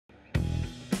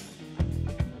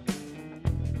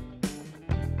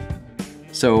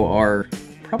So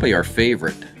probably our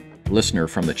favorite listener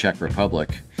from the Czech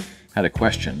Republic had a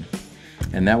question,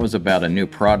 and that was about a new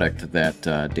product that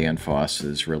Danfoss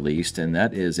has released, and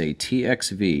that is a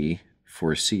TXV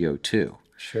for CO2.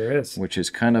 Sure is. Which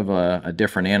is kind of a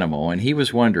different animal. And he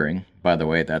was wondering, by the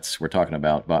way, we're talking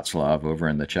about Václav over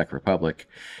in the Czech Republic.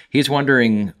 He's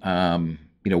wondering,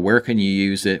 where can you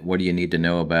use it? What do you need to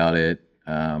know about it?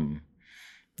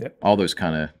 All those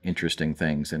kind of interesting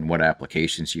things, and what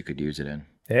applications you could use it in.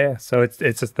 Yeah, so it's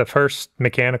just the first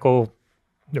mechanical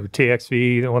or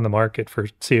TXV on the market for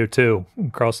CO2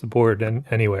 across the board and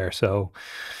anywhere. So I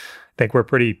think we're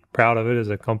pretty proud of it as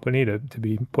a company to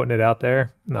be putting it out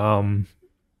there.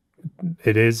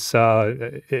 It is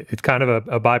it's kind of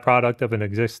a byproduct of an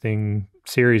existing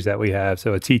series that we have.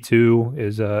 So a T2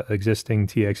 is a existing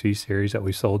TXV series that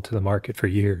we sold to the market for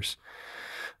years.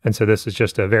 And so this is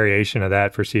just a variation of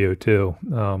that for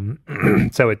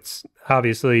CO2. So it's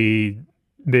obviously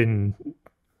been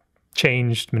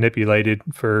changed, manipulated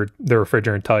for the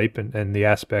refrigerant type and the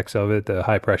aspects of it, the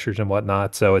high pressures and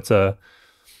whatnot. So it's a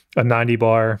 90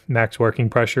 bar max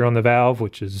working pressure on the valve,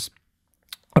 which is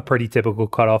a pretty typical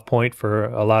cutoff point for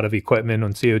a lot of equipment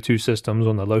on CO2 systems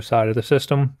on the low side of the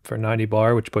system for 90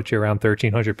 bar, which puts you around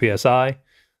 1300 PSI.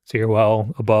 So you're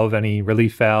well above any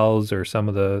relief valves or some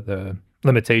of the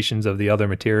limitations of the other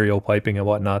material piping and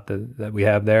whatnot that we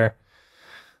have there.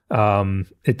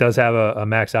 It does have a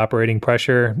max operating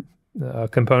pressure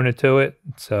component to it.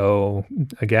 So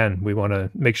again, we want to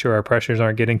make sure our pressures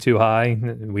aren't getting too high.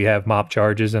 We have mop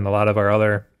charges and a lot of our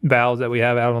other valves that we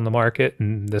have out on the market,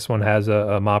 and this one has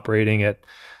a mop rating at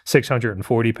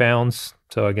 640 pounds.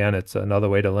 So again, it's another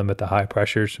way to limit the high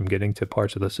pressures from getting to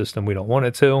parts of the system we don't want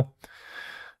it to.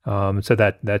 So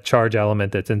that charge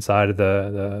element that's inside of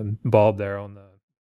the bulb there on the